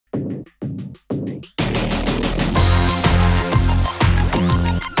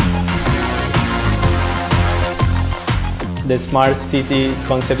the smart city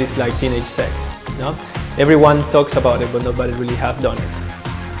concept is like teenage sex. You know? Everyone talks about it, but nobody really has done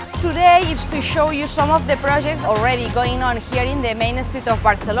it. Today is to show you some of the projects already going on here in the main street of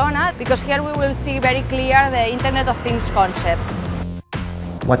Barcelona, because here we will see very clear the Internet of Things concept.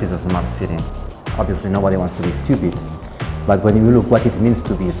 What is a smart city? Obviously nobody wants to be stupid, but when you look what it means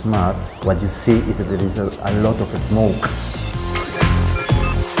to be smart, what you see is that there is a lot of smoke.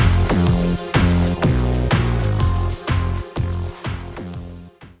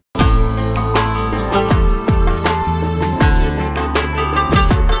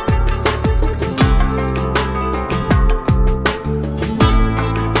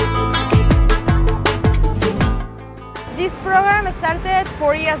 This program started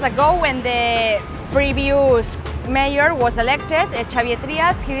 4 years ago when the previous mayor was elected, Xavier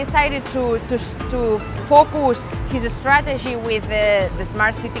Trias. He decided to focus his strategy with the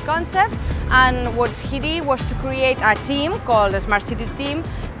smart city concept, and what he did was to create a team called the Smart City Team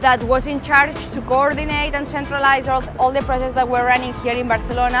that was in charge to coordinate and centralize all the projects that were running here in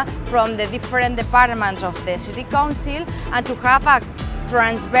Barcelona from the different departments of the city council, and to have a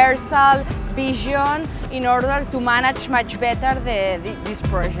transversal vision in order to manage much better these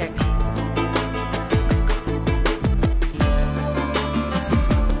projects.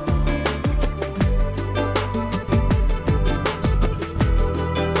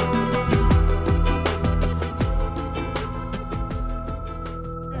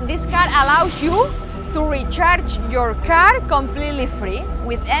 This car allows you to recharge your car completely free,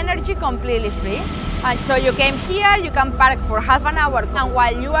 with energy completely free. And so you came here, you can park for half an hour, and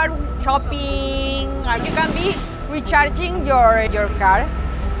while you are shopping, you can be recharging your car.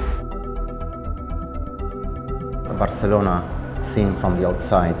 Barcelona, seen from the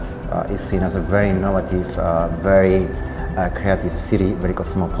outside, is seen as a very innovative, very creative city, very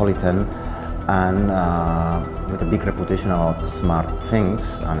cosmopolitan, and with a big reputation about smart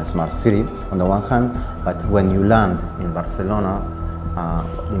things and a smart city on the one hand, but when you land in Barcelona,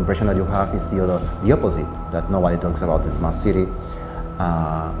 the impression that you have is the opposite, that nobody talks about the smart city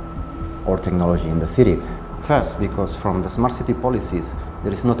or technology in the city. First, because from the smart city policies,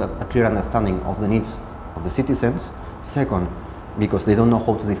 there is not a clear understanding of the needs of the citizens. Second, because they don't know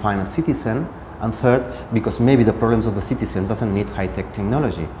how to define a citizen. And third, because maybe the problems of the citizens doesn't need high-tech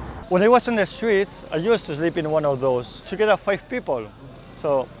technology. When I was on the streets, I used to sleep in one of those, together 5 people.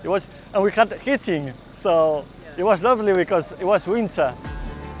 So it was, and we had heating, so it was lovely because it was winter.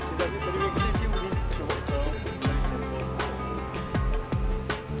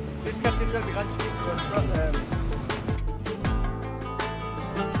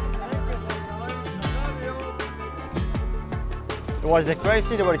 It was the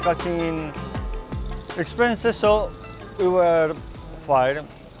crazy, they were cutting expenses, so we were fired.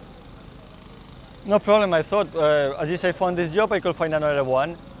 No problem, I thought, as I found this job, I could find another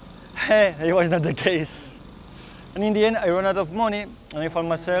one. It was not the case. And in the end, I ran out of money, and I found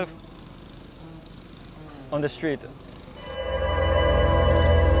myself on the street.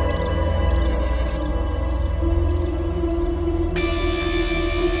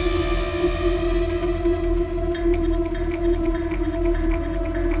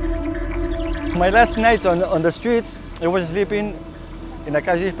 My last night on the streets, I was sleeping in a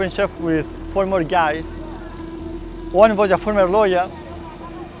cash dispenser shop with 4 more guys. One was a former lawyer,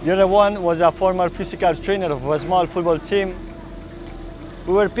 the other one was a former physical trainer of a small football team.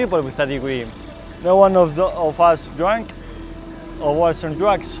 We were people with a degree. No one of us drank or was on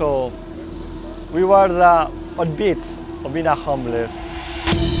drugs, so we were the outbits of being a homeless.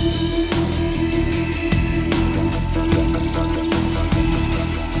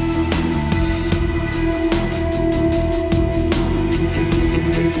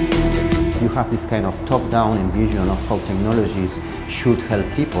 You have this kind of top-down envision of how technologies should help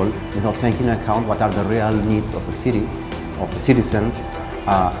people without taking into account what are the real needs of the city, of the citizens.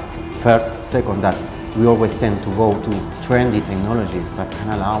 First, second, that we always tend to go to trendy technologies that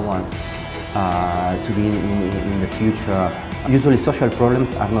can allow us to be in the future. Usually social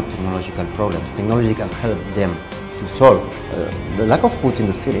problems are not technological problems. Technology can help them to solve. The lack of food in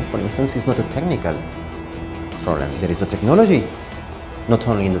the city, for instance, is not a technical problem. There is a technology, not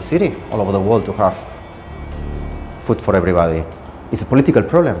only in the city, all over the world, to have food for everybody. It's a political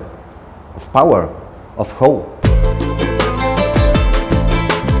problem of power, of hope.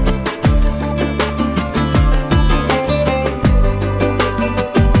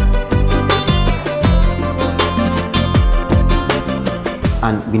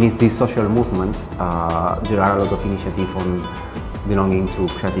 And beneath these social movements, there are a lot of initiatives on belonging to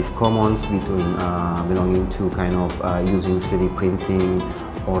Creative Commons, belonging to kind of using 3D printing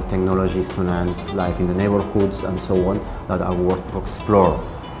or technologies to enhance life in the neighborhoods and so on that are worth to explore.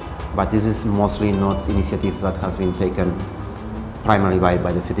 But this is mostly not initiative that has been taken primarily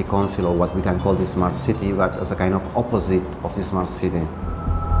by the city council, or what we can call the smart city, but as a kind of opposite of the smart city.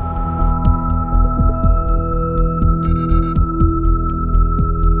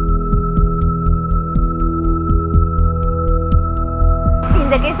 In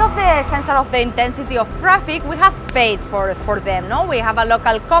the case of the sensor of the intensity of traffic, we have paid for them, no? We have a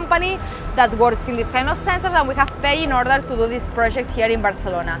local company that works in this kind of sensors, and we have paid in order to do this project here in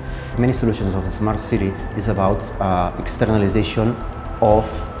Barcelona. Many solutions of the smart city is about externalization of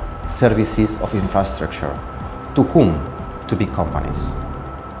services of infrastructure. To whom? To big companies.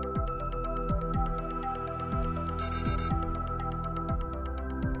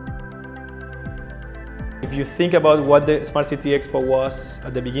 If you think about what the Smart City Expo was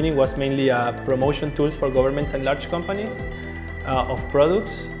at the beginning, was mainly promotion tools for governments and large companies of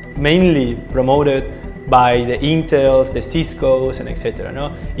products, mainly promoted by the Intels, the Ciscos, and etc.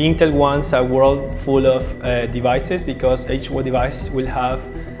 No? Intel wants a world full of devices because each device will have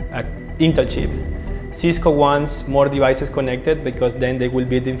an Intel chip. Cisco wants more devices connected because then they will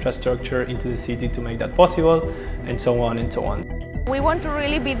build infrastructure into the city to make that possible, and so on and so on. We want to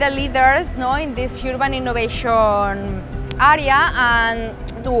really be the leaders, no, in this urban innovation area, and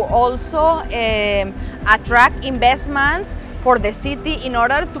to also attract investments for the city in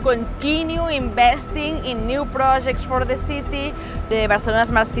order to continue investing in new projects for the city. The Barcelona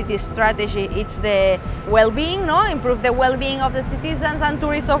Smart City strategy, it's the well-being, no? Improve the well-being of the citizens and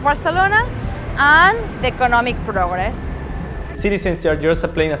tourists of Barcelona, and the economic progress. Citizens are just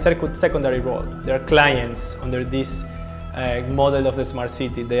playing a secondary role. They are clients under this model of the smart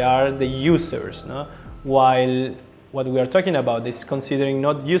city. They are the users, no? While what we are talking about is considering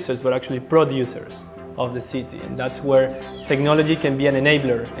not users but actually producers of the city, and that's where technology can be an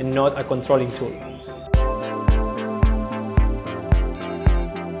enabler and not a controlling tool.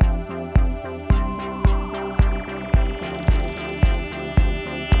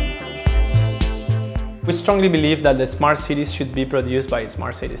 We strongly believe that the smart cities should be produced by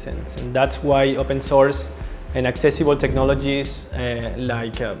smart citizens, and that's why open source and accessible technologies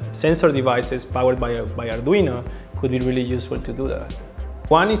like sensor devices powered by Arduino could be really useful to do that.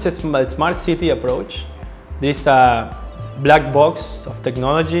 One is a smart city approach. There is a black box of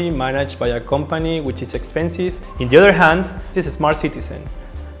technology managed by a company which is expensive. On the other hand, this is a smart citizen.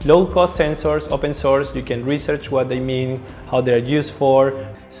 Low-cost sensors, open source, you can research what they mean, how they're used for.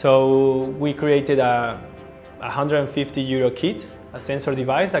 So we created a €150 kit, a sensor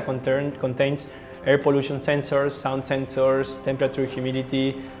device that contains air pollution sensors, sound sensors, temperature,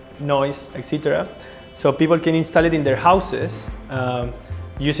 humidity, noise, etc. So people can install it in their houses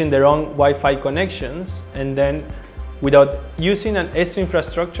using their own Wi-Fi connections, and then without using an extra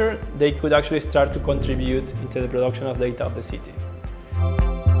infrastructure, they could actually start to contribute into the production of data of the city.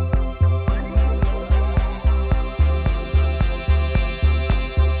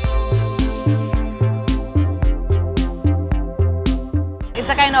 It's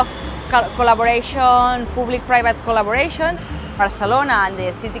a kind of collaboration, public-private collaboration. Barcelona and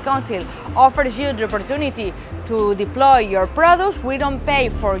the City Council offers you the opportunity to deploy your products. We don't pay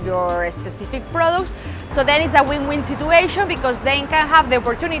for your specific products, so then it's a win-win situation because they can have the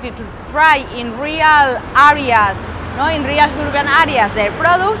opportunity to try in real areas, no, in real urban areas, their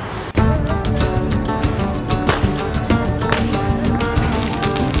products.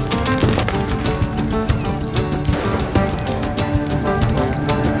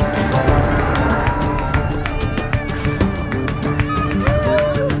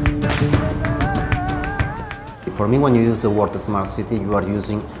 For me, when you use the word smart city, you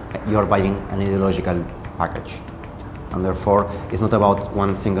are buying an ideological package. And therefore, it's not about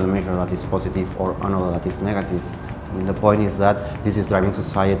one single measure that is positive or another that is negative. I mean, the point is that this is driving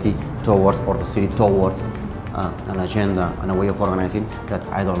society towards, or the city towards, an agenda and a way of organizing that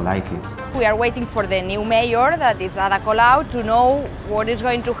I don't like it. We are waiting for the new mayor, that is Ada Colau, to know what is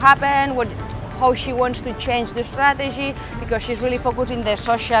going to happen, how she wants to change the strategy, because she's really focused in the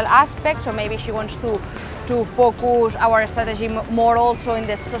social aspect, so maybe she wants to focus our strategy more also in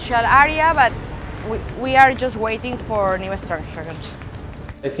the social area, but we are just waiting for new structures.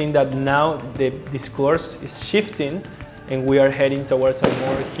 I think that now the discourse is shifting and we are heading towards a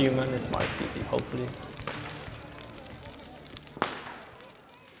more human smart city, hopefully.